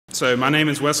So my name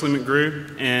is Wesley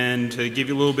McGrew, and to give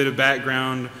you a little bit of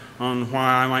background on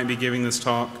why I might be giving this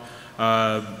talk,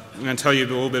 I'm going to tell you a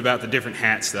little bit about the different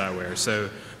hats that I wear.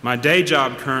 So my day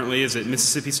job currently is at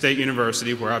Mississippi State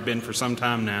University, where I've been for some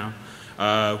time now,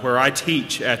 where I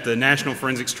teach at the National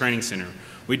Forensics Training Center.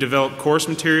 We develop course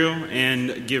material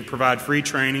and provide free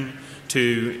training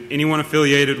to anyone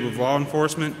affiliated with law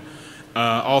enforcement,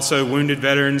 also wounded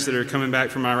veterans that are coming back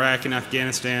from Iraq and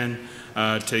Afghanistan,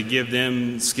 to give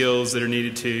them skills that are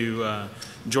needed to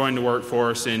join the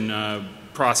workforce in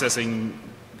processing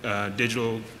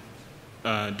digital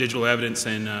evidence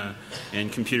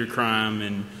and computer crime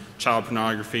and child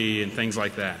pornography and things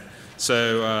like that.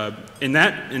 So in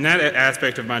that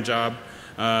aspect of my job,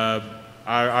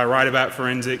 I write about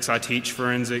forensics, I teach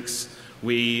forensics,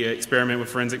 we experiment with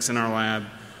forensics in our lab.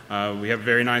 We have a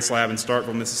very nice lab in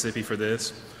Starkville, Mississippi for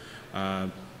this.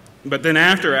 But then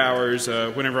after hours,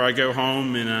 whenever I go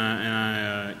home and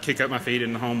I kick up my feet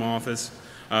in the home office,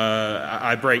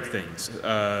 I break things.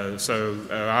 So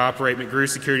I operate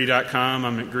McGrewSecurity.com.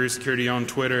 I'm McGrewSecurity on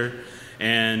Twitter,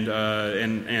 and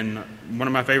one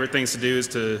of my favorite things to do is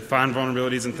to find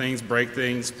vulnerabilities in things, break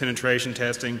things, penetration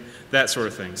testing, that sort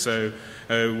of thing. So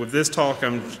with this talk,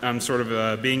 I'm sort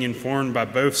of being informed by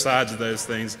both sides of those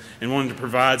things and wanting to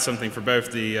provide something for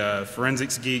both the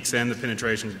forensics geeks and the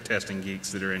penetration testing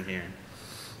geeks that are in here.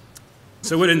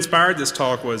 So what inspired this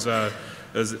talk was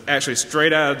actually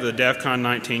straight out of the DEFCON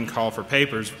 19 call for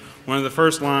papers. One of the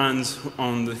first lines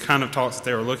on the kind of talks that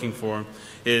they were looking for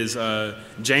is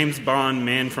James Bond,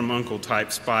 man from U.N.C.L.E.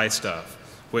 type spy stuff,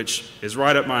 which is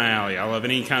right up my alley. I love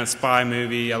any kind of spy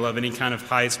movie. I love any kind of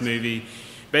heist movie.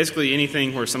 Basically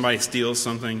anything where somebody steals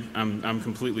something, I'm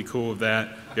completely cool with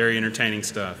that. Very entertaining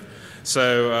stuff.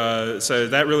 So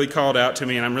that really called out to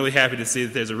me, and I'm really happy to see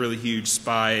that there's a really huge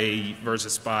spy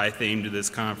versus spy theme to this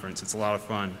conference. It's a lot of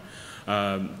fun.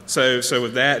 So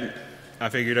with that, I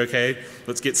figured, okay,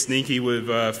 let's get sneaky with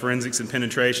forensics and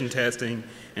penetration testing,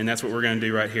 and that's what we're going to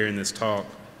do right here in this talk.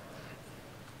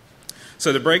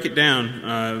 So to break it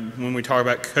down, when we talk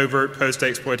about covert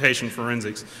post-exploitation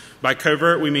forensics, by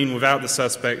covert we mean without the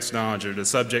suspect's knowledge or the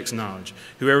subject's knowledge.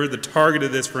 Whoever the target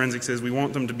of this forensics is, we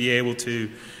want them to be able to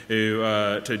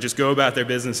just go about their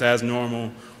business as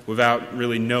normal without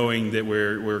really knowing that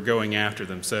we're going after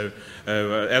them. So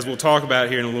as we'll talk about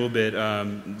here in a little bit,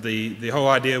 the whole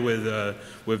idea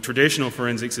with traditional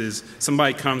forensics is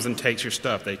somebody comes and takes your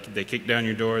stuff. They kick down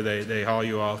your door, they haul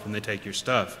you off, and they take your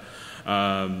stuff.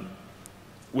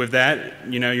 With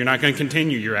that, you're not going to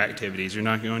continue your activities. You're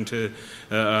not going to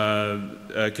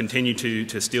continue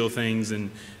to steal things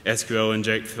and SQL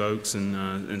inject folks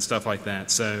and stuff like that.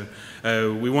 So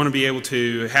we want to be able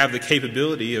to have the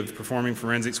capability of performing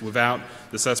forensics without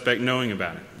the suspect knowing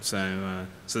about it. So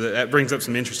that brings up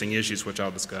some interesting issues, which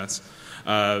I'll discuss.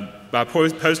 By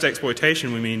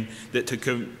post-exploitation, we mean that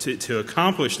to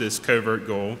accomplish this covert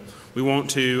goal, we want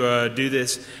to do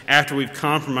this after we've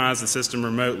compromised the system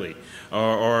remotely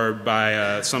or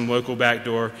by some local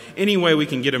backdoor. Any way we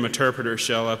can get a interpreter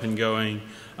shell up and going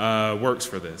works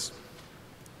for this.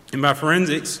 And by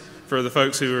forensics, for the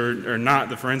folks who are not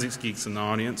the forensics geeks in the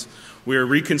audience, we are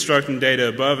reconstructing data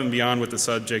above and beyond what the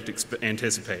subject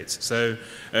anticipates. So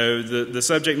the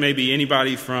subject may be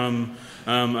anybody from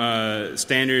a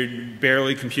standard,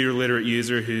 barely computer literate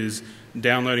user who's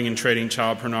downloading and trading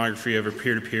child pornography over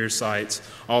peer-to-peer sites,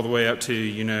 all the way up to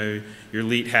your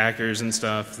elite hackers and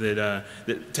stuff that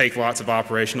take lots of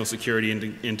operational security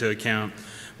into account.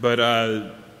 But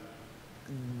on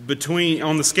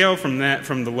the scale from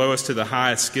the lowest to the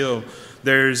highest skill,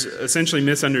 there's essentially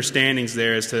misunderstandings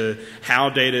there as to how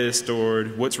data is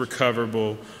stored, what's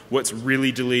recoverable, what's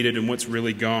really deleted and what's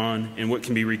really gone, and what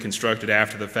can be reconstructed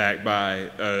after the fact by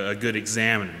a good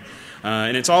examiner.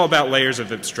 And it's all about layers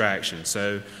of abstraction.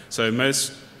 So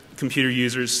most computer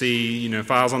users see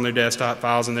files on their desktop,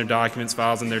 files in their documents,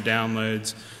 files in their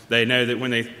downloads. They know that when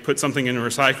they put something in a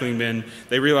recycling bin,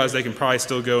 they realize they can probably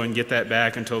still go and get that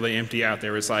back until they empty out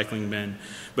their recycling bin.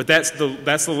 But that's the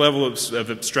level of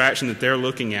abstraction that they're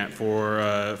looking at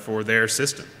for their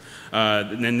system.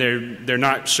 And they're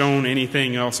not shown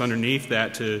anything else underneath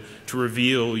that to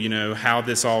reveal how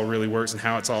this all really works and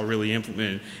how it's all really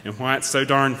implemented and why it's so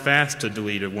darn fast to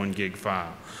delete a 1 gig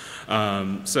file.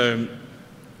 So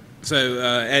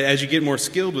as you get more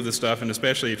skilled with this stuff, and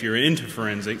especially if you're into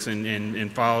forensics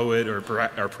and follow it or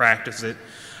practice it,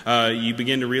 you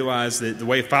begin to realize that the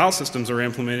way file systems are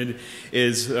implemented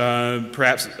is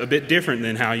perhaps a bit different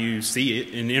than how you see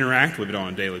it and interact with it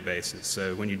on a daily basis.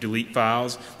 So when you delete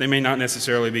files, they may not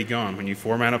necessarily be gone. When you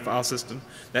format a file system,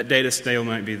 that data still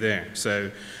might be there.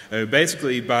 So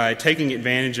basically, by taking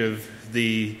advantage of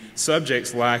the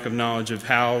subject's lack of knowledge of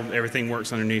how everything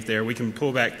works underneath there, we can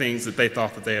pull back things that they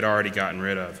thought that they had already gotten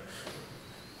rid of.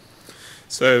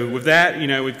 So with that,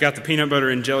 we've got the peanut butter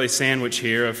and jelly sandwich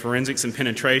here of forensics and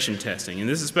penetration testing. And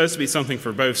this is supposed to be something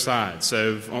for both sides.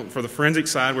 So for the forensic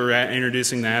side, we're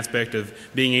introducing the aspect of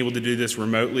being able to do this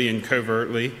remotely and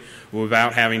covertly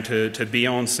without having to be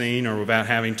on scene or without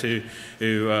having to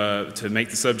make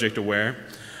the subject aware.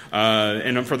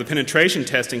 And for the penetration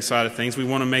testing side of things, we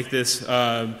want to make this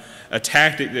a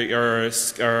tactic that,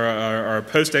 or a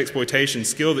post-exploitation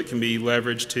skill that can be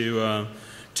leveraged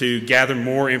to gather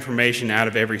more information out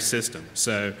of every system.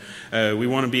 So we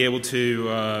want to be able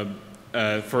to,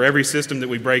 for every system that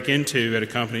we break into at a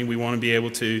company, we want to be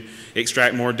able to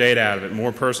extract more data out of it,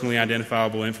 more personally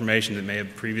identifiable information that may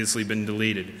have previously been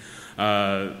deleted,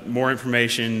 more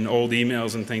information, old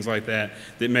emails and things like that,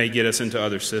 that may get us into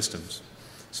other systems.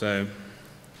 So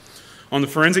on the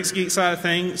forensics geek side of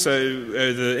things,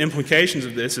 the implications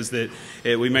of this is that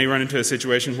we may run into a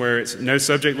situation where it's no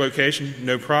subject location,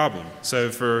 no problem. So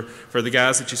for the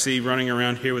guys that you see running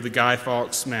around here with the Guy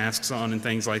Fawkes masks on and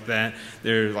things like that,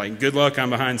 they're like, good luck,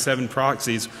 I'm behind 7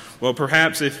 proxies. Well,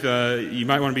 perhaps if you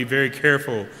might want to be very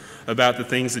careful about the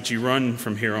things that you run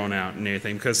from here on out and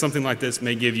everything, because something like this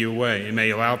may give you away. It may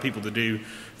allow people to do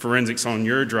forensics on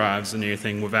your drives and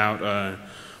everything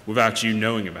without you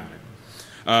knowing about it.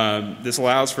 This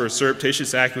allows for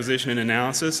surreptitious acquisition and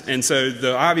analysis, and so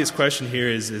the obvious question here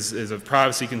is of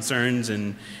privacy concerns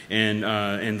and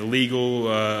the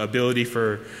legal ability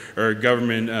for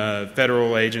government,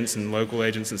 federal agents and local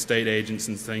agents and state agents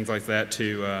and things like that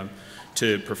to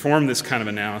perform this kind of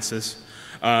analysis.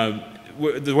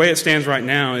 The way it stands right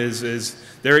now is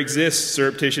there exists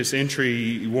surreptitious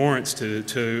entry warrants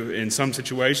to in some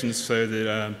situations so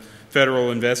that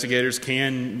federal investigators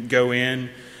can go in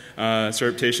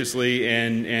surreptitiously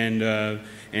and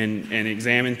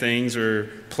examine things or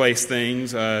place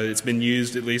things. It's been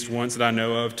used at least once that I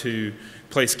know of to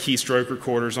place keystroke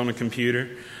recorders on a computer.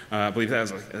 I believe that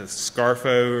was a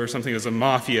Scarfo or something. It was a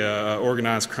mafia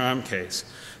organized crime case.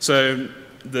 So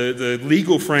the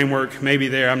legal framework may be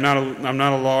there. I'm not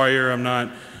a lawyer.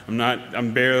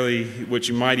 I'm barely what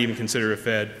you might even consider a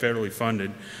federally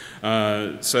funded.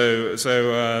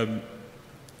 So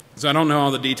I don't know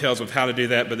all the details of how to do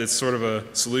that, but it's sort of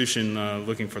a solution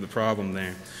looking for the problem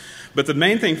there. But the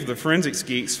main thing for the forensics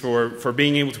geeks for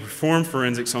being able to perform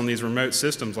forensics on these remote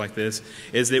systems like this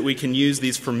is that we can use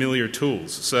these familiar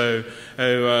tools. So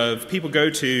if people go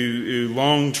to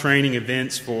long training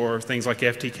events for things like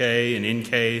FTK and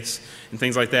Encase and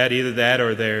things like that, either that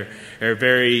or they're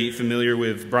very familiar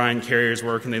with Brian Carrier's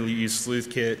work and they use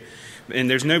SleuthKit. And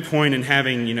there's no point in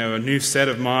having, a new set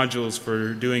of modules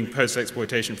for doing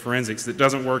post-exploitation forensics that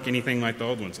doesn't work anything like the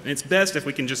old ones. And it's best if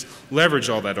we can just leverage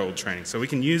all that old training. So we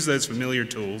can use those familiar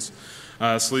tools,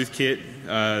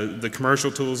 SleuthKit, the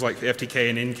commercial tools like FTK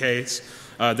and Encase.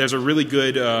 There's a really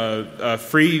good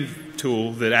free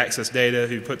tool that Access Data,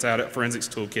 who puts out a forensics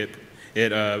toolkit,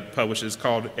 it publishes,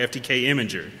 called FTK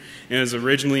Imager. And it was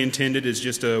originally intended as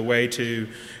just a way to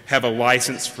have a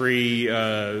license-free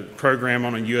program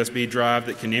on a USB drive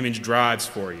that can image drives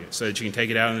for you so that you can take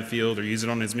it out in the field or use it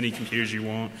on as many computers you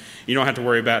want. You don't have to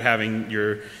worry about having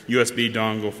your USB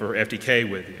dongle for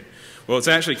FTK with you. Well, it's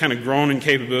actually kind of grown in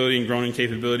capability and grown in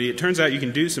capability. It turns out you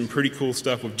can do some pretty cool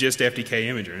stuff with just FTK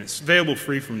Imager, and it's available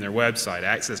free from their website,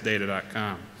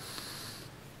 accessdata.com.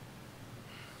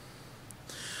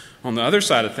 On the other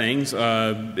side of things,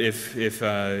 if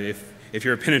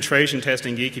you're a penetration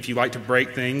testing geek, if you like to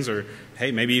break things, or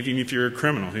hey, maybe even if you're a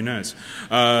criminal, who knows?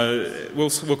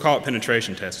 We'll call it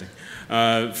penetration testing.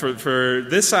 For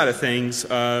this side of things,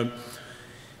 you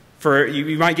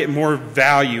might get more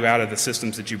value out of the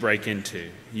systems that you break into.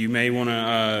 You may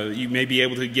be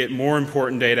able to get more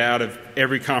important data out of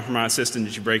every compromised system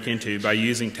that you break into by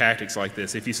using tactics like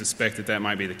this, if you suspect that that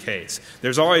might be the case.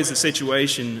 There's always a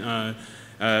situation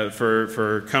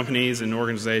for companies and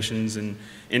organizations and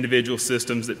individual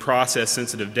systems that process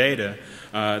sensitive data.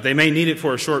 They may need it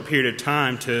for a short period of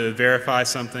time to verify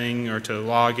something or to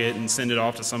log it and send it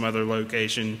off to some other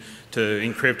location to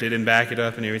encrypt it and back it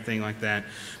up and everything like that.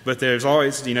 But there's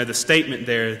always, the statement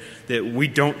there that we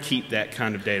don't keep that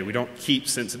kind of data. We don't keep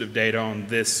sensitive data on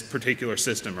this particular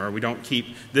system, or we don't keep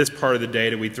this part of the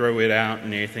data. We throw it out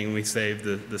and everything, and we save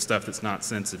the stuff that's not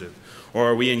sensitive.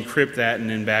 Or we encrypt that and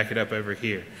then back it up over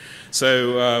here.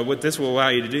 So what this will allow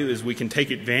you to do is we can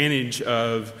take advantage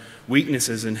of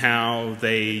weaknesses in how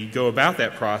they go about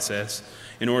that process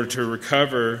in order to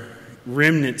recover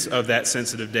remnants of that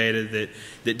sensitive data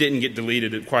that didn't get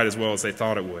deleted quite as well as they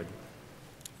thought it would.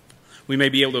 We may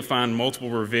be able to find multiple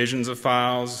revisions of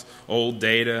files, old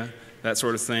data, that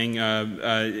sort of thing.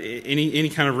 Any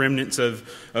kind of remnants of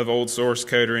old source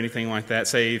code or anything like that.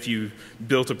 Say if you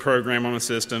built a program on a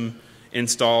system,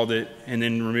 installed it, and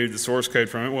then removed the source code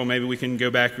from it, well, maybe we can go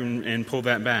back and pull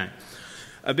that back.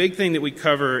 A big thing that we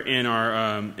cover in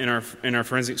our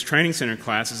forensics training center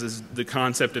classes is the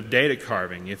concept of data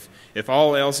carving. If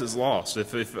all else is lost,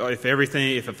 if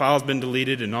a file's been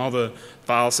deleted and all the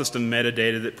file system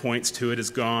metadata that points to it is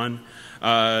gone,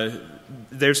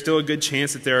 there's still a good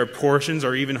chance that there are portions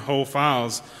or even whole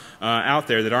files out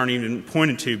there that aren't even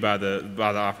pointed to by the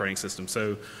operating system.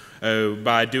 So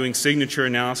by doing signature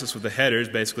analysis with the headers,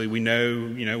 basically we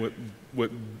know what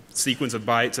sequence of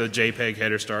bytes a JPEG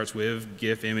header starts with,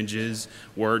 GIF images,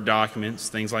 Word documents,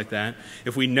 things like that.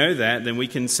 If we know that, then we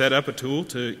can set up a tool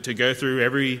to go through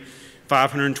every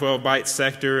 512 byte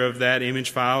sector of that image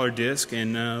file or disk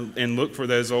and look for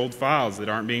those old files that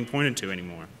aren't being pointed to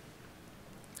anymore.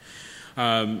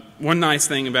 One nice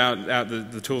thing about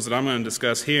the tools that I'm going to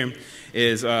discuss here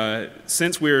is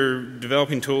since we're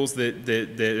developing tools that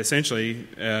essentially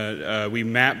we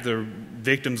map the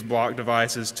victim's block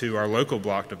devices to our local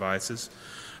block devices,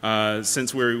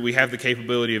 since we have the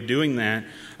capability of doing that,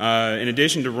 in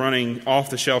addition to running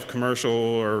off-the-shelf commercial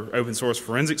or open source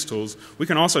forensics tools, we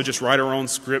can also just write our own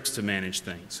scripts to manage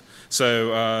things.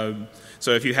 So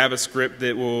if you have a script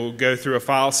that will go through a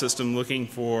file system looking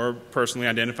for personally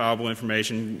identifiable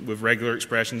information with regular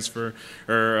expressions for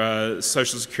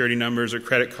social security numbers or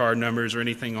credit card numbers or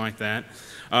anything like that,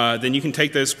 then you can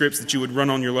take those scripts that you would run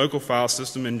on your local file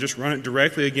system and just run it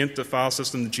directly against the file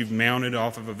system that you've mounted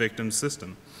off of a victim's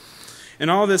system. And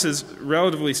all this is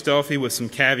relatively stealthy with some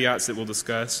caveats that we'll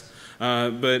discuss.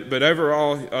 But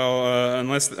overall,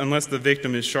 unless the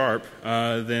victim is sharp,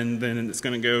 then it's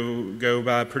going to go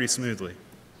by pretty smoothly.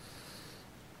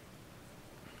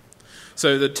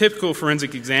 So the typical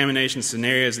forensic examination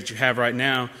scenarios that you have right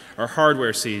now are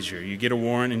hardware seizure. You get a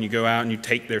warrant and you go out and you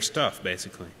take their stuff,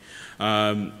 basically.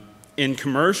 In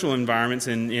commercial environments,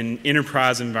 in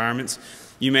enterprise environments,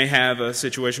 you may have a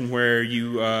situation where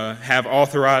you have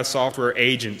authorized software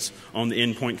agents on the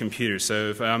endpoint computer. So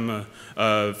if I'm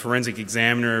a forensic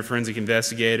examiner, a forensic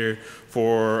investigator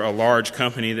for a large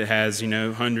company that has,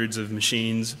 hundreds of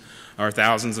machines or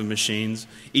thousands of machines,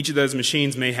 each of those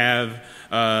machines may have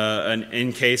an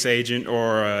in-case agent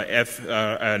or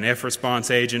an F-response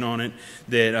agent on it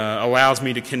that allows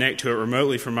me to connect to it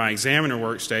remotely from my examiner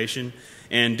workstation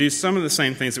and do some of the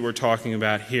same things that we're talking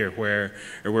about here, where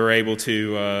we're able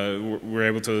to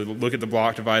look at the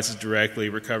block devices directly,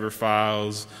 recover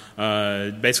files,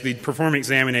 basically perform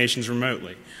examinations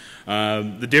remotely.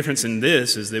 The difference in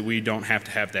this is that we don't have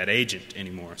to have that agent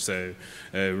anymore. So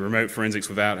remote forensics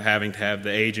without having to have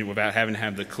the agent, without having to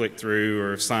have the click through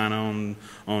or sign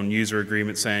on user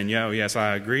agreement saying, yes,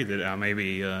 I agree that I may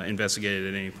be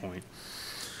investigated at any point.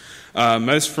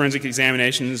 Most forensic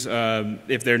examinations,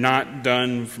 if they're not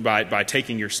done by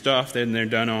taking your stuff, then they're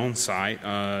done on site.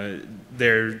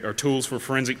 There are tools for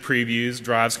forensic previews.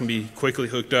 Drives can be quickly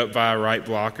hooked up via write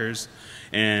blockers,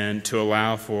 and to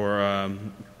allow for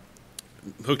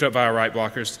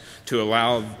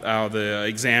the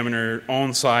examiner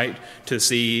on site to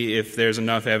see if there's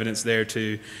enough evidence there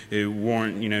to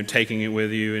warrant taking it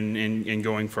with you and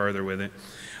going further with it.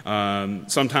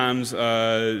 Sometimes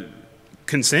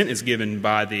consent is given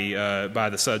by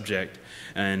the subject,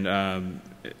 and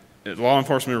law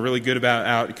enforcement are really good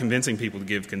about convincing people to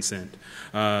give consent.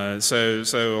 So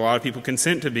a lot of people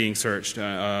consent to being searched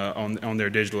on their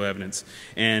digital evidence,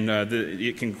 and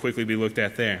it can quickly be looked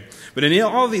at there. But in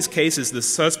all of these cases, the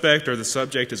suspect or the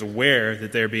subject is aware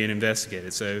that they're being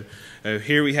investigated. So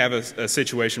here we have a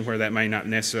situation where that may not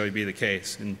necessarily be the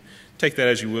case, and take that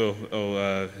as you will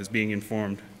as being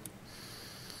informed.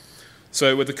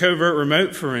 So with the covert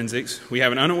remote forensics, we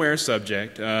have an unaware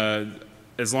subject.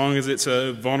 As long as it's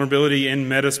a vulnerability in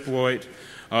Metasploit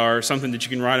or something that you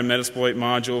can write a Metasploit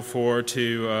module for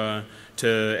to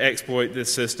exploit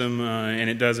this system, and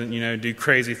it doesn't do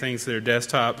crazy things to their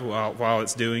desktop while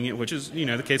it's doing it, which is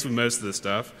the case with most of the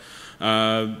stuff.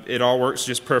 It all works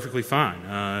just perfectly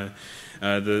fine.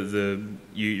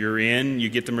 You're in, you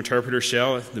get the Meterpreter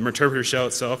shell. The Meterpreter shell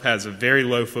itself has a very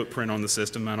low footprint on the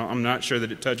system. I'm not sure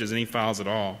that it touches any files at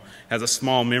all. It has a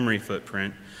small memory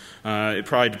footprint. It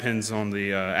probably depends on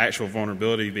the actual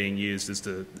vulnerability being used as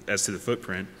to the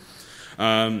footprint.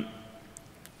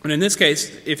 But in this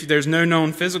case, if there's no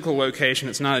known physical location,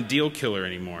 it's not a deal killer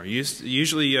anymore.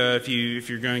 Usually, if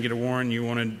you're going to get a warrant, you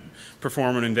want to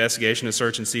perform an investigation, a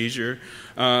search and seizure,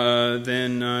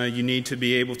 then you need to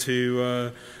be able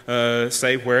to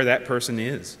say where that person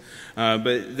is.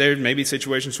 But there may be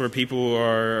situations where people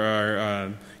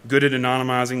are good at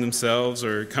anonymizing themselves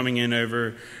or coming in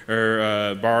over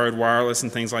or borrowed wireless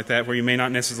and things like that, where you may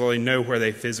not necessarily know where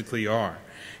they physically are.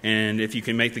 And if you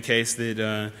can make the case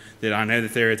that that I know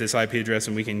that they're at this IP address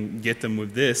and we can get them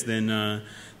with this,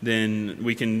 then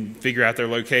we can figure out their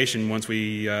location once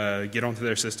we get onto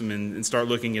their system and start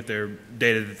looking at their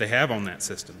data that they have on that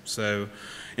system. So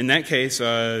in that case,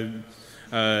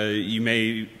 you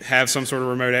may have some sort of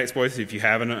remote exploit if you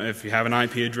have an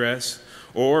IP address,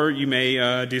 or you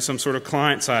may do some sort of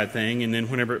client-side thing, and then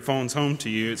whenever it phones home to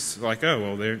you, it's like, oh,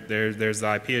 well, there's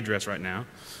the IP address right now.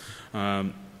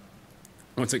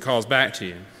 Once it calls back to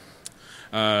you.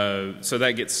 So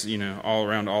that gets, all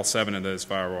around all 7 of those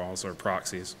firewalls or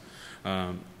proxies.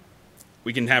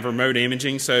 We can have remote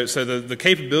imaging. So the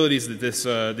capabilities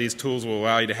that these tools will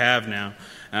allow you to have now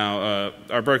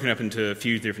are broken up into a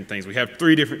few different things. We have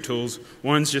 3 different tools.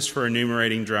 One's just for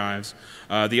enumerating drives.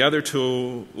 The other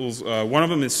tools, one of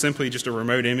them is simply just a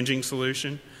remote imaging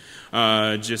solution.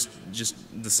 Just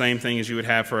the same thing as you would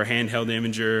have for a handheld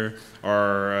imager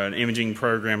or an imaging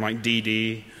program like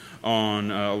DD on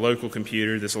a local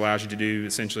computer. This allows you to do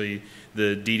essentially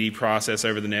the DD process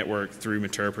over the network through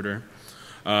Meterpreter.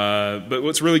 But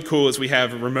what's really cool is we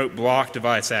have remote block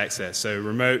device access, so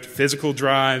remote physical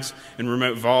drives and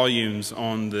remote volumes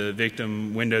on the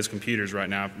victim Windows computers right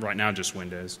now just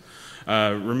Windows.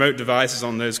 Remote devices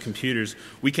on those computers,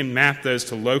 we can map those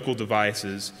to local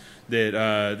devices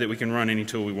that we can run any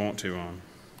tool we want to on.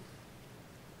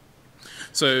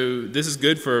 So this is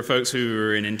good for folks who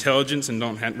are in intelligence and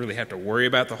don't really have to worry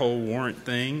about the whole warrant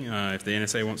thing. If the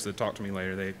NSA wants to talk to me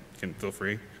later, they can feel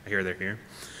free. I hear they're here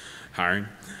hiring.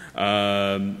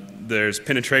 There's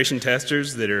penetration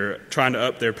testers that are trying to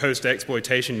up their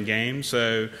post-exploitation game.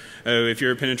 So if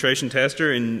you're a penetration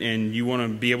tester and you want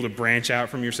to be able to branch out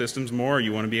from your systems more,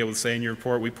 you want to be able to say in your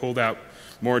report, we pulled out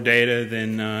more data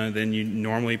than you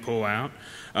normally pull out,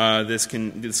 this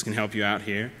can help you out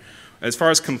here. As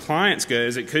far as compliance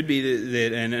goes, it could be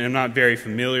that and I'm not very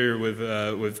familiar with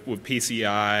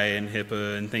PCI and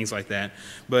HIPAA and things like that,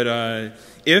 but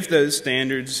if those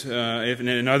standards,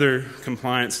 and other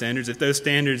compliance standards, if those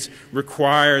standards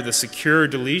require the secure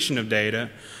deletion of data,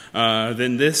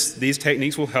 then these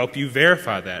techniques will help you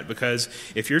verify that. Because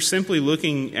if you're simply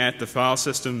looking at the file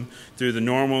system through the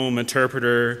normal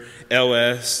Meterpreter,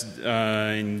 LS,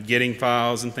 and getting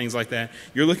files and things like that,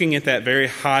 you're looking at that very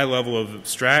high level of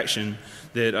abstraction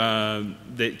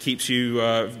that keeps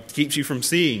you from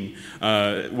seeing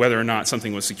whether or not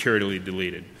something was securely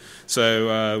deleted.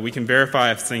 So we can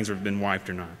verify if things have been wiped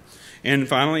or not. And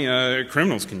finally,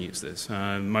 criminals can use this.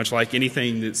 Much like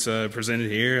anything that's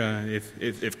presented here,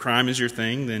 if crime is your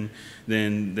thing,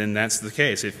 then that's the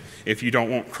case. If you don't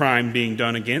want crime being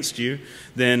done against you,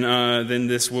 then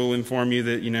this will inform you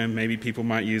that maybe people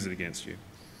might use it against you.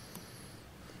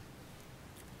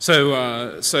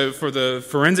 So for the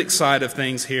forensic side of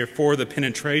things here, for the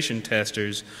penetration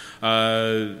testers,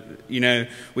 at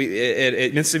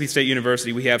Mississippi State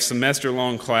University, we have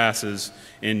semester-long classes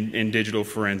in digital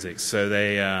forensics.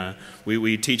 So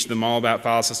we teach them all about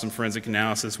file system forensic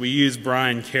analysis. We use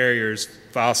Brian Carrier's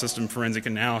file system forensic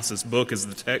analysis book as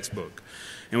the textbook.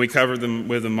 And we cover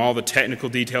with them all the technical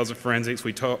details of forensics.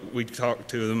 We talk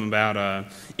to them about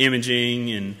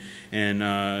imaging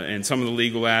and some of the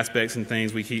legal aspects and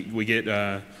things. We get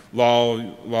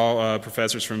law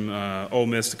professors from Ole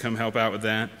Miss to come help out with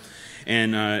that.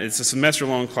 And it's a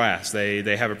semester-long class.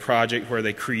 They have a project where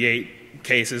they create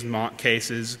cases, mock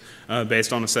cases,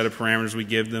 based on a set of parameters we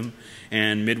give them.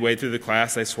 And midway through the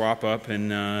class, they swap up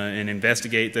and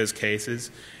investigate those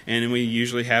cases. And then we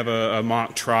usually have a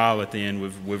mock trial at the end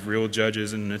with real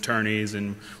judges and attorneys,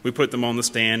 and we put them on the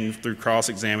stand through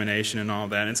cross-examination and all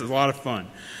that. And it's a lot of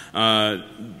fun.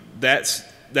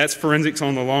 That's forensics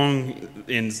on the long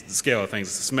end scale of things.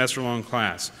 It's a semester-long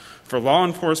class. For law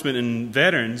enforcement and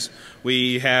veterans,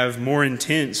 we have more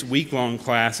intense week-long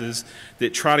classes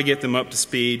that try to get them up to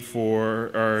speed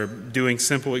for doing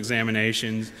simple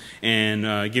examinations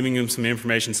and giving them some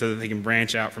information so that they can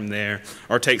branch out from there,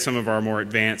 or take some of our more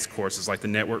advanced courses like the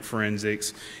network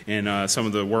forensics and some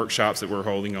of the workshops that we're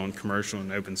holding on commercial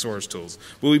and open source tools.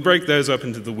 But we break those up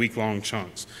into the week-long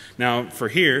chunks. Now, for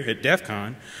here at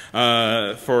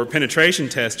DEFCON, for penetration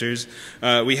testers,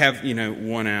 we have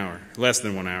 1 hour, less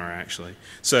than 1 hour actually.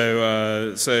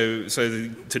 So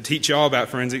to teach y'all about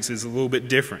forensics is a little bit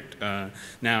different.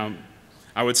 Now,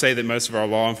 I would say that most of our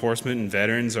law enforcement and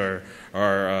veterans are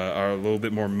a little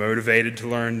bit more motivated to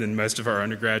learn than most of our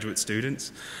undergraduate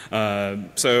students.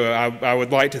 So I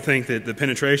would like to think that the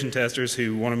penetration testers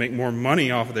who want to make more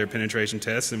money off of their penetration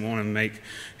tests and want to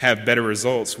have better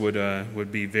results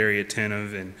would be very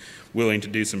attentive and willing to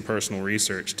do some personal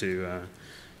research to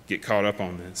get caught up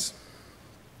on this.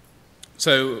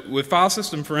 So with file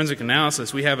system forensic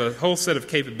analysis, we have a whole set of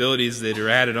capabilities that are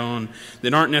added on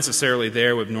that aren't necessarily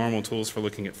there with normal tools for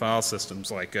looking at file systems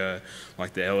like the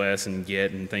LS and GET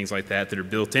and things like that are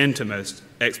built into most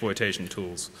exploitation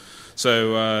tools.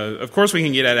 So of course we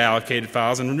can get at allocated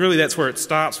files, and really that's where it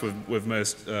stops with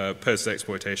most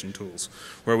post-exploitation tools,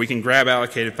 where we can grab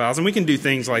allocated files, and we can do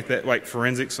things like that, like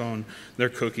forensics on their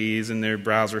cookies and their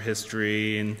browser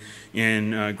history,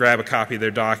 and grab a copy of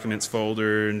their documents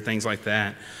folder and things like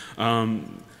that.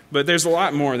 But there's a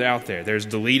lot more out there. There's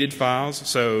deleted files.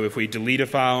 So if we delete a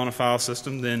file on a file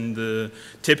system, then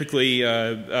typically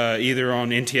either on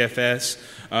NTFS,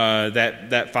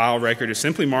 that file record is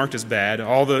simply marked as bad.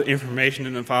 All the information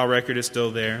in the file record is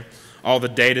still there. All the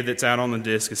data that's out on the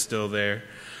disk is still there.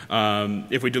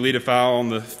 If we delete a file on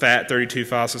the FAT32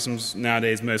 file systems,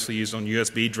 nowadays mostly used on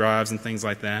USB drives and things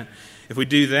like that, if we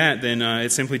do that, then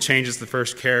it simply changes the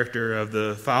first character of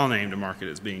the file name to mark it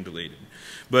as being deleted.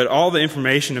 But all the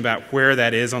information about where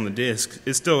that is on the disk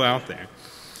is still out there.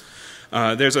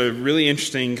 There's a really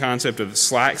interesting concept of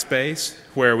slack space,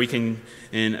 where we can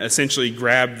essentially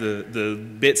grab the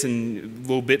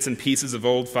little bits and pieces of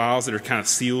old files that are kind of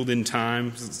sealed in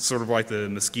time, sort of like the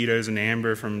mosquitoes in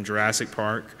amber from Jurassic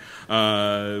Park.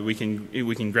 We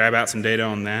can grab out some data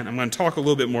on that. I'm going to talk a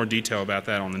little bit more detail about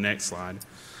that on the next slide.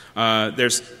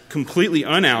 There's completely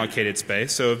unallocated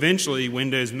space, so eventually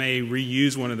Windows may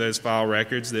reuse one of those file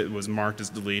records that was marked as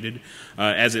deleted,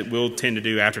 as it will tend to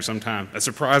do after some time, a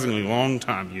surprisingly long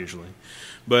time usually.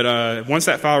 But once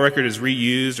that file record is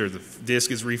reused, or the disk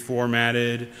is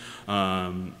reformatted,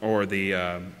 or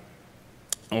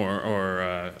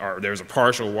there's a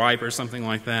partial wipe or something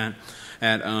like that,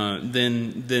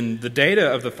 then the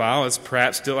data of the file is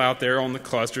perhaps still out there on the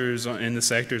clusters in the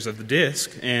sectors of the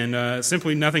disk, and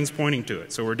simply nothing's pointing to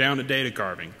it. So we're down to data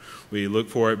carving. We look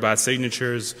for it by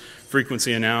signatures,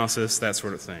 frequency analysis, that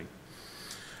sort of thing.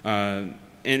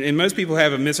 And most people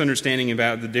have a misunderstanding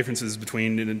about the differences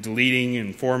between deleting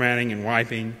and formatting and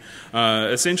wiping.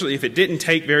 Essentially, if it didn't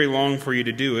take very long for you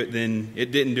to do it, then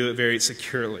it didn't do it very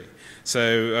securely.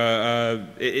 So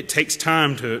it takes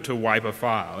time to wipe a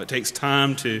file. It takes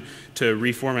time to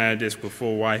reformat a disk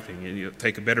before wiping. It'll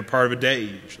take a better part of a day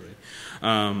usually.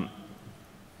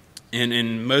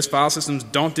 And most file systems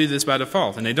don't do this by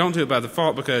default. And they don't do it by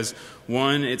default because,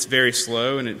 one, it's very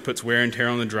slow and it puts wear and tear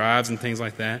on the drives and things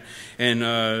like that. And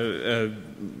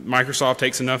Microsoft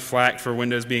takes enough flack for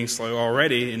Windows being slow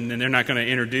already, and they're not going to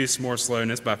introduce more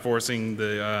slowness by forcing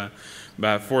the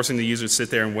user to sit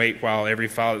there and wait while every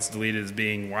file that's deleted is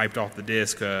being wiped off the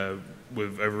disk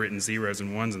with overwritten zeros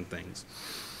and ones and things.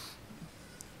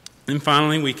 And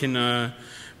finally, we can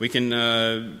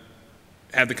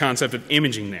have the concept of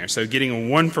imaging there, so getting a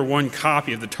one-for-one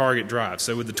copy of the target drive.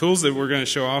 So with the tools that we're going to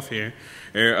show off here,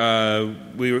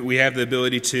 we have the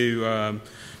ability to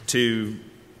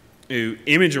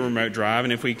image a remote drive,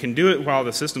 and if we can do it while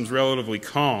the system's relatively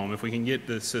calm, if we can get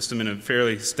the system in a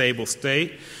fairly stable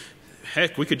state,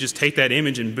 heck, we could just take that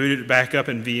image and boot it back up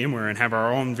in VMware and have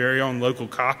our very own local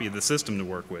copy of the system to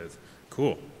work with.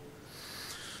 Cool.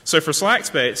 So for slack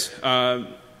space,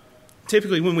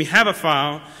 typically when we have a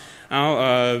file,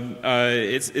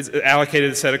 it's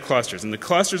allocated a set of clusters, and the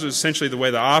clusters are essentially the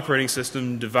way the operating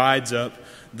system divides up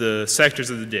the sectors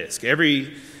of the disk.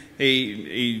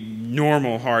 A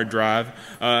normal hard drive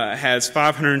has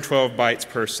 512 bytes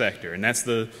per sector, and that's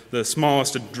the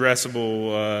smallest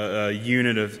addressable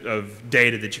unit of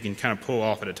data that you can kind of pull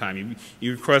off at a time.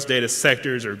 You request data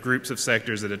sectors or groups of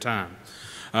sectors at a time.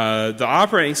 The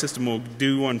operating system will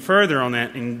do one further on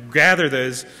that and gather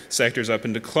those sectors up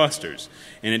into clusters.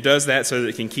 And it does that so that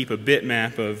it can keep a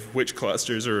bitmap of which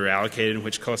clusters are allocated and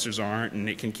which clusters aren't, and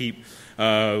it can keep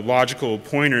logical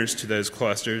pointers to those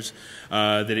clusters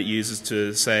that it uses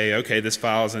to say, okay, this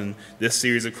file is in this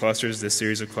series of clusters,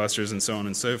 and so on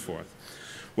and so forth.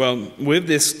 Well, with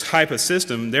this type of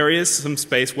system, there is some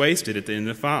space wasted at the end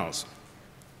of the files.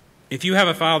 If you have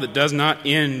a file that does not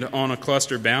end on a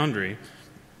cluster boundary,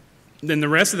 then the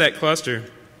rest of that cluster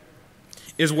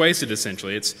is wasted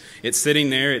essentially. It's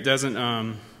sitting there. It doesn't.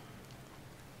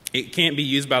 It can't be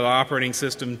used by the operating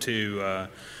system to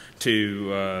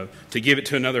give it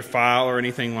to another file or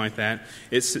anything like that.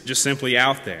 It's just simply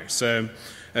out there. So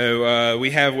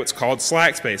we have what's called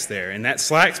slack space there, and that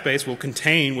slack space will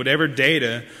contain whatever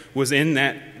data was in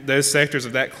those sectors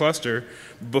of that cluster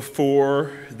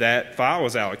before that file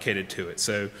was allocated to it.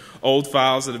 So old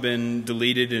files that have been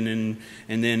deleted and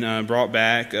then brought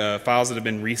back, files that have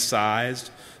been resized.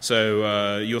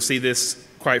 So you'll see this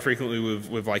quite frequently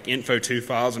with like info2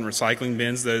 files and recycling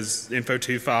bins. Those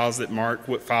info2 files that mark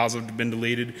what files have been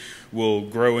deleted will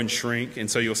grow and shrink, and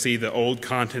so you'll see the old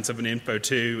contents of an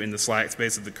info2 in the slack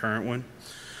space of the current one.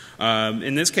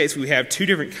 In this case, we have two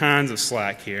different kinds of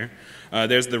slack here.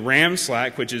 There's the RAM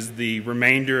slack, which is the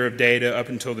remainder of data up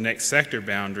until the next sector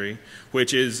boundary,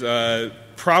 which is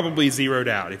probably zeroed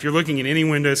out. If you're looking at any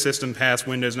Windows system past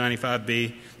Windows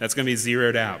 95B, that's going to be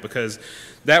zeroed out, because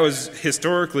that was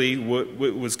historically what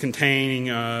was containing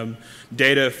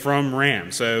data from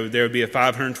RAM. So there would be a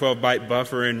 512-byte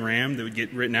buffer in RAM that would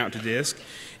get written out to disk.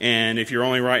 And if you're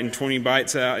only writing 20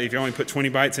 bytes out, if you only put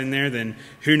 20 bytes in there, then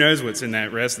who knows what's in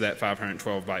that rest of that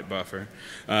 512-byte buffer.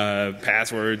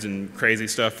 Passwords and crazy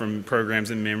stuff from programs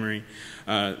in memory.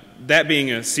 That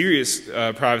being a serious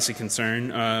privacy concern,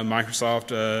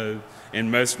 Microsoft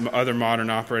and most other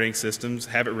modern operating systems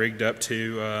have it rigged up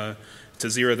to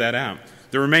zero that out.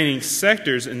 The remaining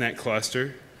sectors in that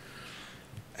cluster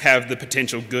have the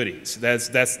potential goodies.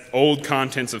 That's old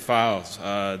contents of files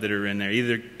that are in there,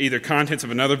 either contents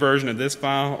of another version of this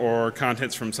file or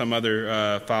contents from some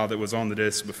other file that was on the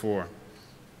disk before.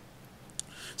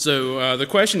 So the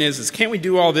question is can we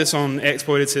do all this on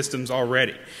exploited systems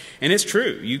already? And it's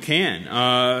true, you can,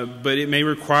 but it may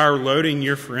require loading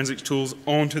your forensics tools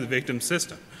onto the victim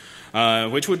system.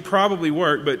 Which would probably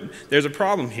work, but there's a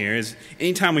problem here is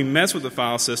anytime we mess with the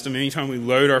file system, anytime we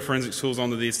load our forensics tools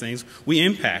onto these things, we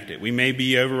impact it. We may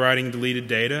be overwriting deleted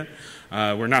data.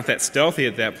 We're not that stealthy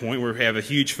at that point. We have a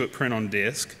huge footprint on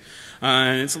disk.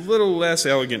 And it's a little less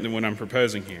elegant than what I'm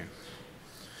proposing here.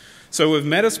 So with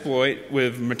Metasploit,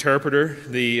 with Meterpreter,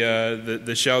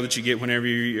 the shell that you get whenever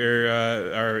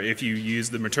or if you use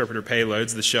the Meterpreter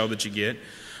payloads, the shell that you get,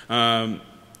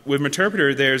 with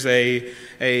Meterpreter, there's a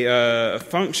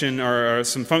function or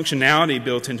some functionality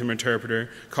built into Meterpreter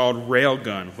called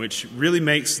Railgun, which really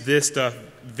makes this stuff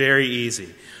very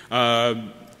easy.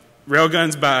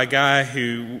 Railgun's by a guy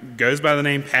who goes by the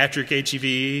name Patrick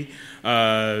HEVE,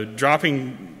 trying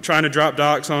to drop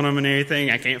docs on him and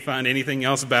everything. I can't find anything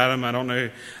else about him. I don't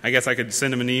know. I guess I could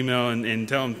send him an email and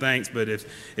tell him thanks, but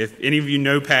if any of you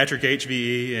know Patrick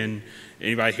HEVE, and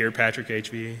anybody here Patrick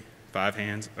HEVE? 5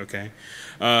 hands, okay.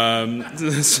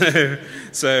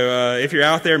 If you're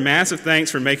out there, massive thanks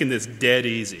for making this dead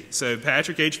easy. So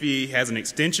Patrick HEVE has an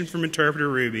extension from Interpreter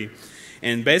Ruby,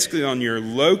 and basically on your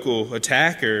local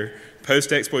attacker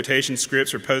post-exploitation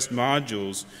scripts or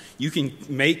post-modules, you can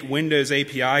make Windows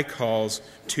API calls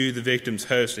to the victim's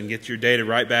host and get your data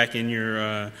right back in your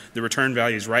the return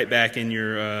values right back in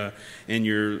your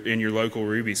local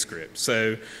Ruby script.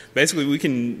 So basically, we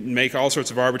can make all sorts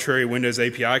of arbitrary Windows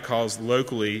API calls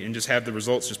locally and just have the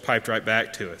results just piped right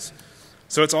back to us.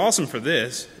 So it's awesome for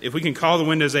this. If we can call the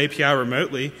Windows API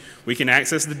remotely, we can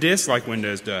access the disk like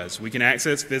Windows does. We can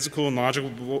access physical and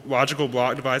logical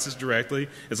block devices directly,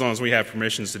 as long as we have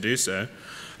permissions to do so,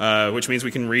 which means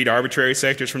we can read arbitrary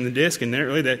sectors from the disk, and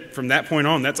really from that point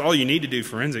on, that's all you need to do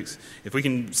forensics. If we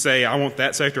can say, I want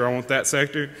that sector, I want that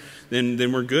sector,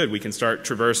 then we're good. We can start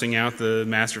traversing out the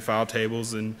master file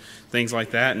tables and things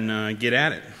like that and get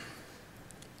at it.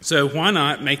 So why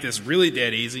not make this really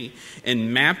dead easy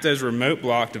and map those remote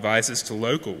block devices to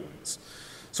local ones?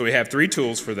 So we have 3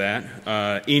 tools for that.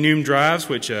 enum drives,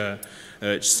 which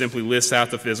simply lists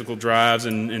out the physical drives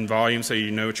and volume so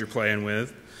you know what you're playing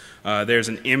with. There's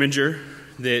an imager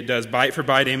that does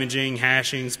byte-for-byte imaging,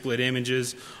 hashing, split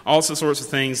images, all sorts of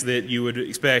things that you would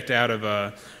expect out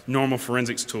of normal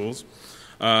forensics tools.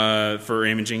 For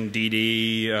imaging,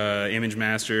 DD, image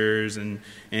masters, and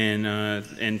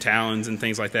talons and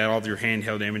things like that, all of your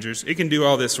handheld imagers. It can do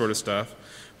all this sort of stuff.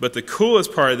 But the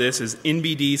coolest part of this is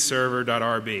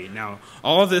nbdserver.rb. Now,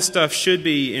 all of this stuff should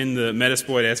be in the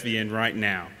Metasploit SVN right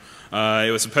now. It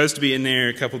was supposed to be in there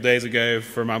a couple days ago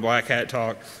for my Black Hat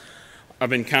talk. I've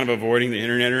been kind of avoiding the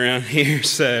internet around here,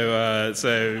 so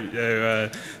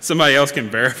somebody else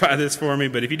can verify this for me.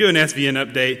 But if you do an SVN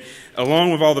update,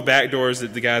 along with all the backdoors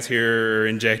that the guys here are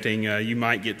injecting, you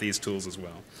might get these tools as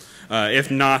well.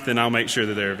 If not, then I'll make sure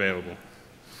that they're available.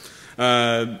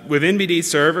 With NBD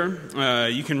Server,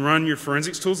 you can run your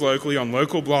forensics tools locally on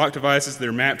local block devices that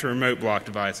are mapped to remote block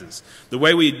devices. The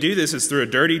way we do this is through a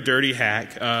dirty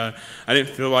hack. I didn't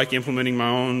feel like implementing my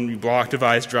own block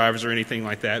device drivers or anything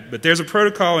like that, but there's a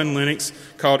protocol in Linux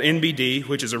called NBD,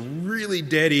 which is a really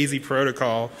dead easy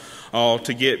protocol all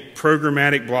to get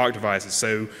programmatic block devices.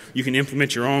 So you can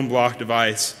implement your own block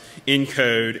device in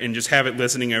code and just have it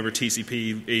listening over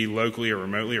TCP locally or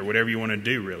remotely or whatever you want to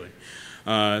do, really.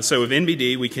 So with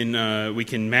NBD, we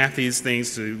can map these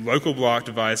things to local block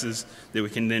devices that we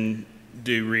can then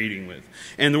do reading with.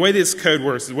 And the way this code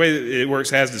works, the way that it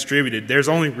works as distributed, there's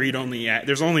only read-only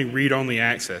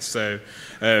access. So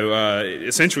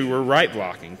essentially, we're write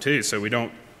blocking too. So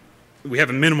we have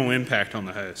a minimal impact on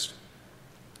the host.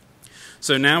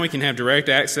 So now we can have direct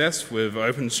access with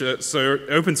open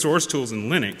source tools in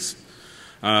Linux.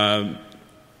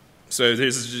 So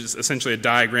this is just essentially a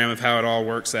diagram of how it all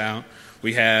works out.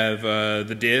 We have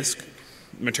the disk.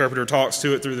 Interpreter talks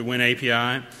to it through the Win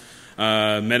API.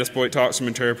 Metasploit talks to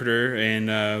Interpreter.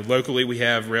 And locally, we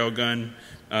have Railgun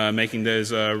making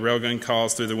those Railgun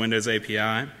calls through the Windows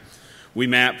API. We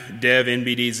map dev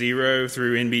NBD0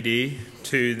 through NBD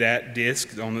to that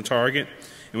disk on the target.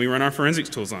 And we run our forensics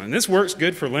tools on it. And this works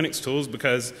good for Linux tools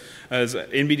because as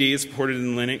NBD is supported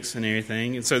in Linux and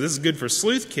everything. And so this is good for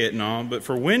SleuthKit and all. But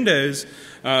for Windows,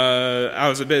 I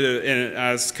was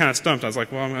kind of stumped. I was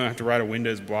like, well, I'm going to have to write a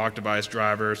Windows block device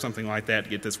driver or something like that to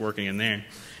get this working in there. And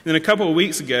then a couple of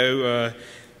weeks ago,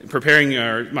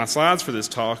 preparing my slides for this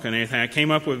talk and everything, I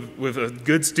came up with a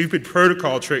good stupid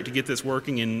protocol trick to get this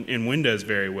working in Windows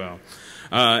very well.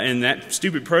 And that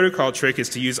stupid protocol trick is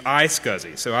to use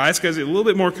iSCSI. So iSCSI is a little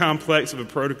bit more complex of a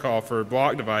protocol for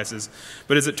block devices.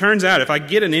 But as it turns out, if I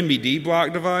get an NBD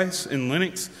block device in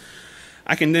Linux,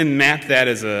 I can then map that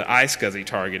as an iSCSI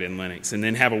target in Linux and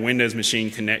then have a Windows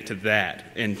machine connect to that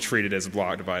and treat it as a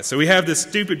block device. So we have this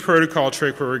stupid protocol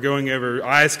trick where we're going over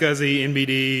iSCSI,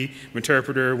 NBD,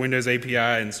 Interpreter, Windows API,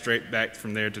 and straight back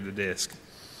from there to the disk.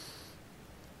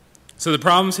 So the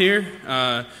problems here,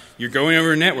 you're going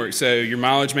over a network, so your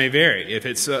mileage may vary. If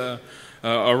it's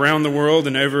around the world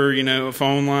and over, a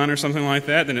phone line or something like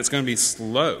that, then it's going to be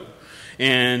slow.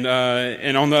 And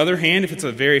on the other hand, if it's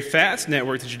a very fast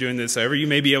network that you're doing this over, you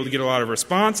may be able to get a lot of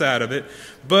response out of it,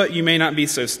 but you may not be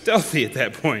so stealthy at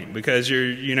that point because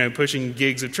you're, pushing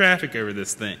gigs of traffic over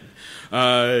this thing.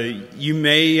 You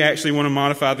may actually want to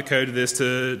modify the code of this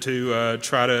to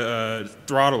try to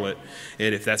throttle it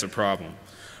if that's a problem.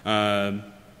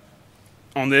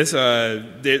 On this,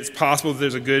 it's possible that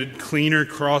there's a good, cleaner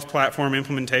cross-platform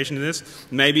implementation of this.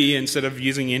 Maybe instead of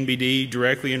using NBD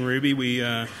directly in Ruby, we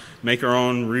make our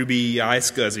own Ruby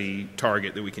iSCSI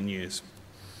target that we can use.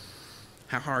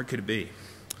 How hard could it be?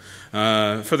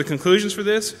 For the conclusions for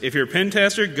this, if you're a pen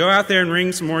tester, go out there and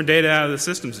wring some more data out of the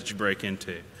systems that you break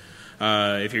into.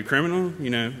 If you're a criminal,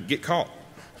 get caught.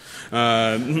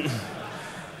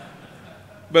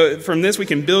 But from this, we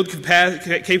can build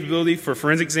capability for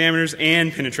forensic examiners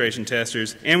and penetration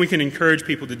testers, and we can encourage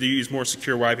people to use more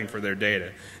secure wiping for their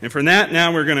data. And from that,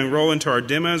 now we're going to roll into our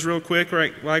demos real quick,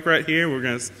 like right here. We're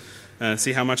going to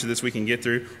see how much of this we can get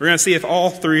through. We're going to see if all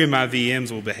three of my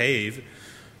VMs will behave.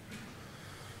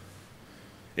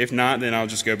 If not, then I'll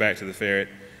just go back to the ferret.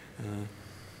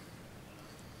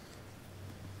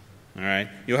 All right.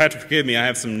 You'll have to forgive me. I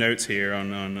have some notes here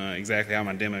on exactly how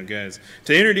my demo goes.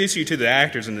 To introduce you to the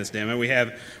actors in this demo, we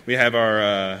have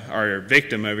our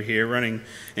victim over here running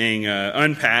an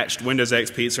unpatched Windows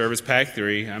XP Service Pack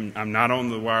 3. I'm not on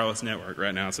the wireless network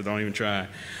right now, so don't even try.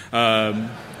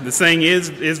 This thing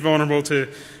is vulnerable to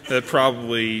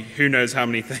probably who knows how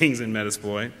many things in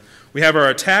Metasploit. We have our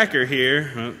attacker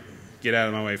here. Get out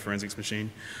of my way, forensics machine.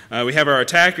 We have our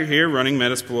attacker here running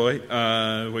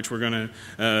Metasploit, which we're going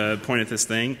to point at this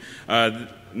thing.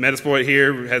 Metasploit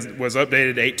here was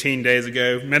updated 18 days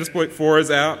ago. Metasploit 4 is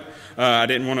out. I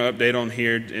didn't want to update on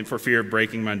here for fear of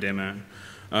breaking my demo.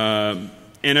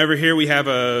 And over here we have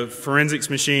a forensics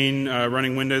machine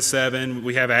running Windows 7.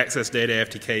 We have Access Data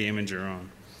FTK Imager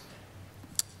on.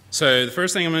 So the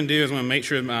first thing I'm going to do is I'm going to make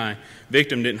sure that my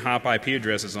victim didn't hop IP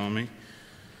addresses on me.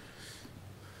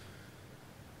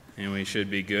 And we should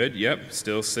be good. Yep,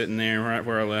 still sitting there right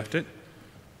where I left it,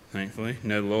 thankfully.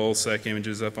 No lol-sec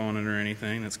images up on it or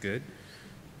anything. That's good.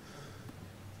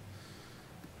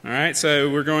 All right, so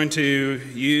we're going to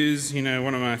use,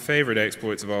 one of my favorite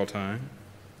exploits of all time.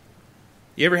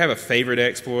 You ever have a favorite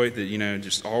exploit that,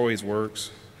 just always works?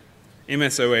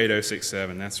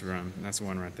 MS08067, that's the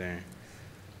one right there.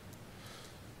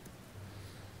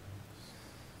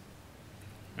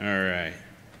 All right.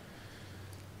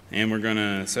 And we're going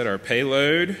to set our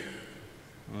payload.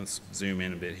 Let's zoom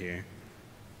in a bit here.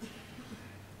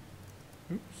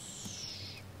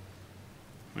 Oops.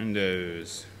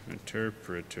 Windows,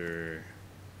 Interpreter,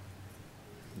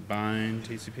 bind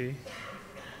TCP.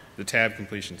 The tab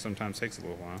completion sometimes takes a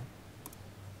little while.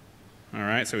 All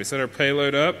right, so we set our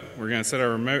payload up. We're going to set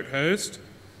our remote host.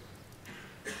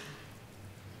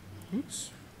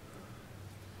 oops,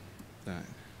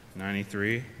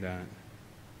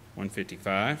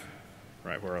 .93.155,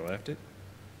 right where I left it.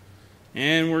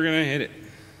 And we're going to hit it.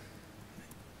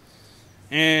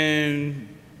 And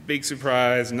big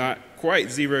surprise, not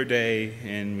quite 0 day,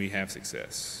 and we have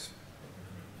success.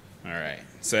 All right,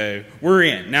 so we're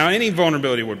in. Now, any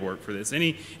vulnerability would work for this.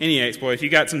 Any exploit. If you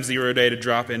got some 0 day to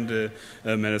drop into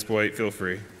Metasploit, feel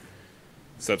free.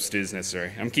 Substitute is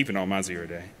necessary. I'm keeping all my 0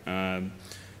 day.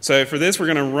 So for this, we're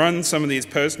going to run some of these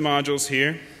post modules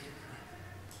here.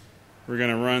 We're going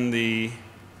to run the,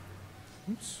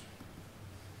 oops.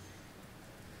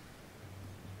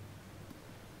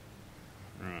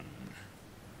 Run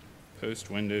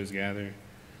post Windows gather.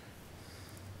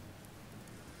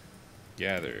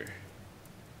 Gather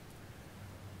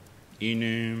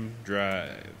enum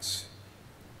drives.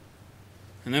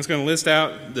 And that's going to list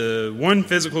out the one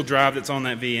physical drive that's on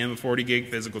that VM, a 40 gig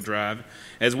physical drive,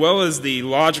 as well as the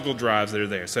logical drives that are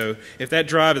there. So if that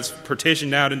drive is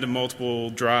partitioned out into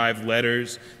multiple drive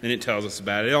letters, then it tells us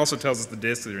about it. It also tells us the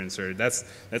disks that are inserted.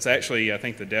 That's actually, I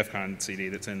think, the DEFCON CD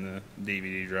that's in the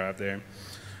DVD drive there.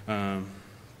 And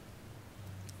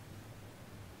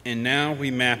now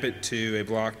we map it to a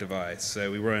block device.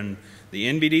 So we run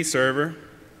the NBD server,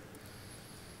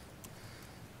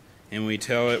 and we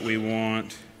tell it we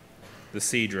want the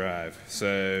C drive.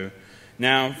 So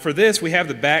now for this, we have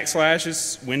the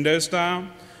backslashes Windows style.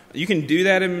 You can do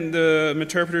that in the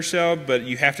interpreter shell, but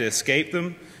you have to escape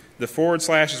them. The forward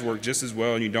slashes work just as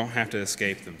well, and you don't have to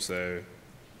escape them. So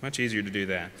much easier to do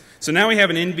that. So now we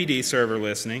have an NBD server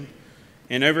listening,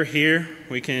 and over here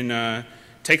we can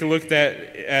take a look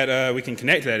at we can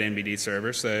connect to that NBD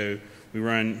server. So we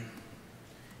run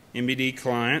NBD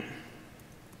client,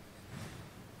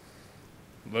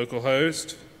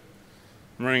 localhost,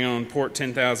 running on port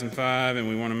 10,005, and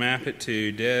we want to map it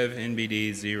to dev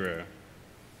NBD 0.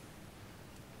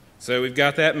 So we've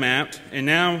got that mapped, and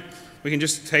now we can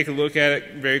just take a look at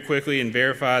it very quickly and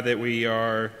verify that we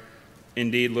are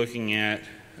indeed looking at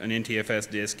an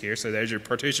NTFS disk here. So there's your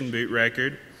partition boot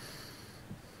record.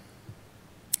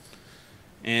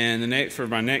 And for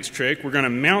my next trick, we're going to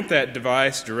mount that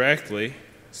device directly.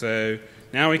 So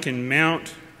now we can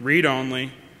mount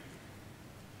read-only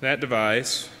that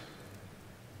device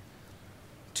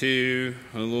to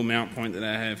a little mount point that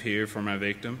I have here for my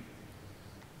victim.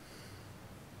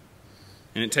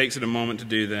 And it takes it a moment to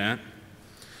do that.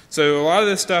 So a lot of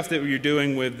the stuff that you're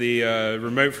doing with the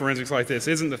remote forensics like this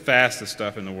isn't the fastest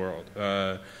stuff in the world.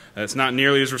 It's not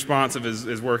nearly as responsive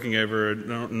as working over a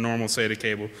normal SATA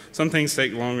cable. Some things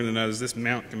take longer than others. This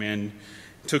mount command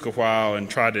took a while and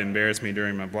tried to embarrass me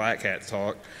during my Black Hat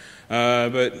talk.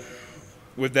 But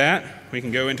with that, we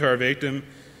can go into our victim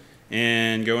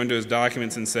and go into his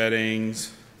documents and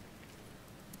settings.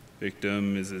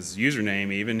 Victim is his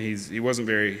username even. He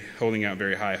wasn't holding out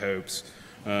very high hopes.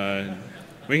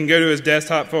 We can go to his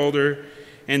desktop folder,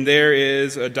 and there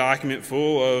is a document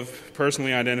full of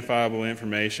personally identifiable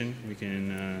information. We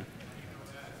can,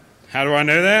 how do I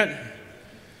know that?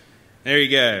 There you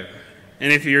go.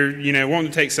 And if you're,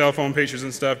 wanting to take cell phone pictures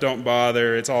and stuff, don't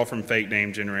bother. It's all from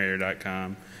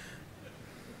fakenamegenerator.com.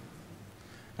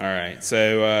 All right,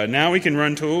 so now we can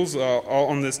run tools all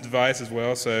on this device as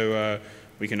well, so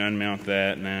we can unmount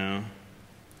that now.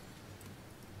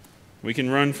 We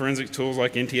can run forensic tools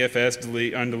like NTFS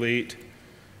delete, undelete,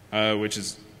 which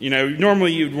is,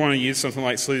 normally you'd want to use something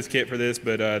like SleuthKit for this,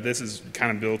 but this is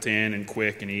kind of built in and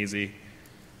quick and easy.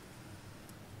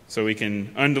 So we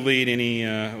can undelete any,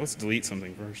 let's delete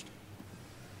something first.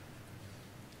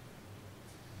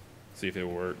 See if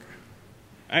it'll work.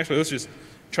 Actually, let's just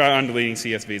try undeleting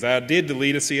CSVs. I did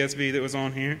delete a CSV that was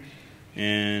on here,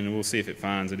 and we'll see if it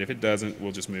finds it. If it doesn't,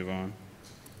 we'll just move on.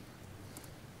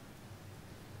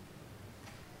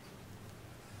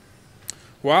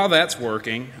 While that's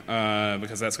working,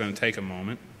 because that's going to take a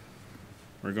moment,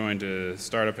 we're going to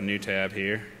start up a new tab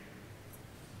here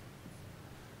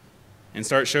and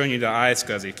start showing you the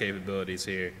iSCSI capabilities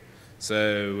here.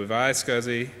 So with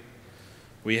iSCSI,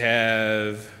 we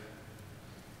have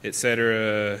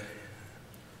etc.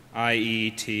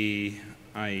 ietd.conf,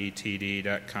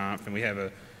 and we have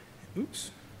a,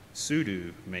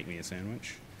 sudo make me a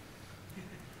sandwich.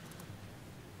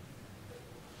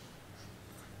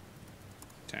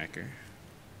 Attacker.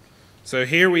 So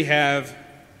here we have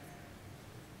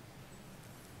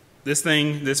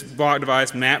this block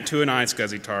device mapped to an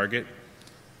iSCSI target.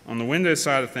 On the Windows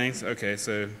side of things, okay,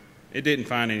 so it didn't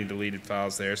find any deleted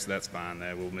files there, so that's fine.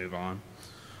 We'll move on.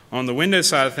 On the Windows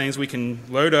side of things, we can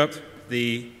load up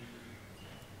the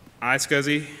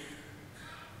iSCSI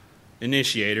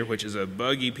initiator, which is a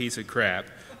buggy piece of crap,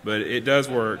 but it does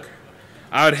work.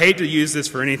 I would hate to use this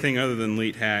for anything other than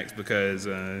elite hacks because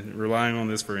relying on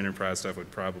this for enterprise stuff would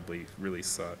probably really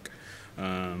suck.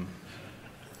 Let's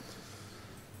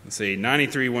see,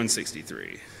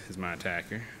 93-163 is my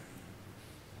attacker.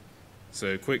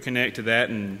 So quick connect to that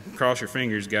and cross your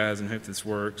fingers, guys, and hope this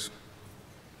works.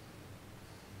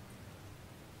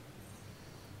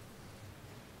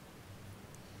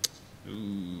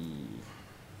 Ooh.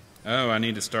 Oh, I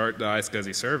need to start the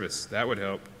iSCSI service. That would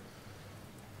help.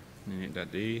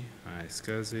 Init.d,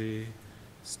 iSCSI,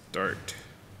 start.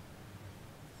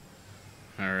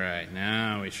 All right,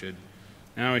 now we should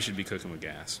be cooking with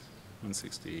gas.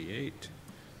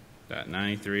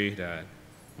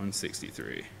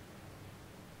 168.93.163.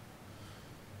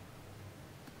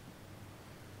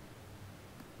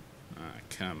 Ah,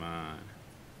 come on.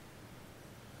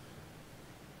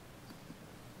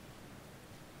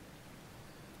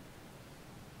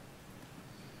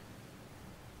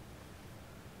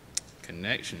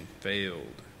 Connection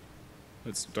failed.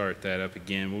 Let's start that up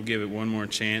again. We'll give it one more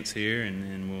chance here and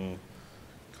then we'll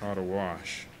call it a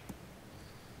wash.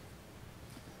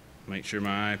 Make sure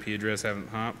my IP address hasn't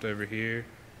hopped over here.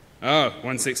 Oh,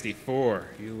 164,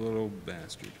 you little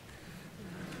bastard.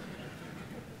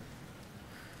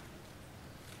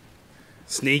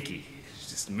 Sneaky,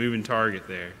 just a moving target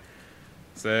there.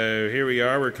 So here we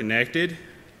are, we're connected.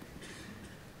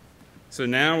 So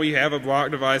now we have a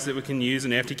block device that we can use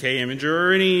an FTK imager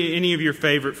or any of your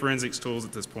favorite forensics tools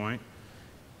at this point.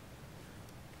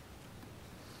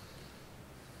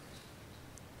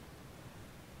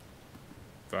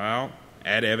 File,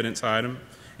 add evidence item.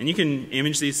 And you can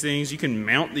image these things. You can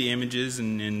mount the images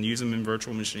and use them in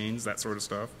virtual machines, that sort of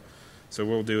stuff. So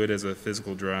we'll do it as a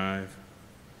physical drive.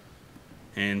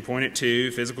 And point it to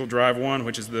physical drive 1,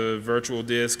 which is the virtual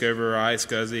disk over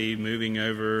iSCSI, moving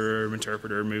over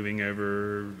interpreter, moving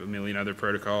over a million other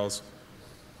protocols.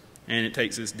 And it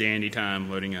takes this dandy time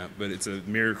loading up, but it's a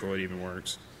miracle it even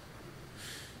works.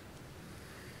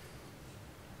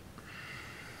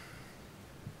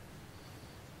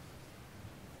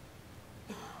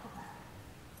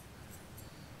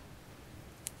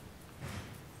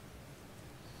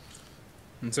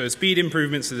 And so speed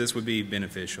improvements to this would be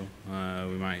beneficial.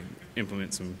 We might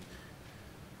implement some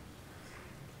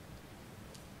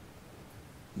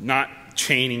not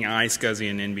chaining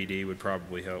iSCSI and NBD would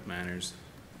probably help matters.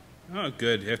 Oh,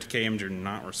 good. FTK imager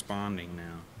not responding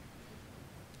now.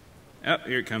 Oh,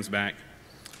 here it comes back.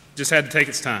 Just had to take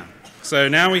its time. So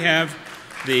now we have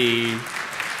the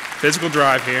physical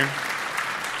drive here.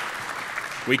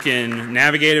 We can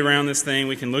navigate around this thing.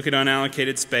 We can look at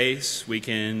unallocated space. We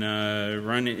can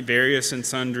run various and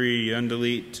sundry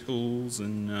undelete tools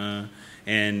and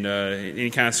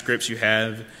any kind of scripts you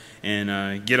have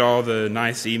and get all the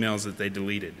nice emails that they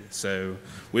deleted. So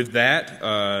with that,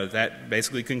 that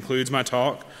basically concludes my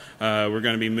talk. We're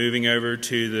going to be moving over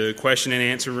to the question and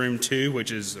answer room 2,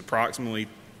 which is approximately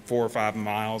 4 or 5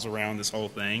 miles around this whole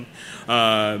thing.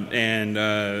 And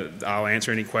I'll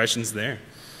answer any questions there.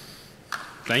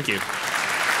 Thank you.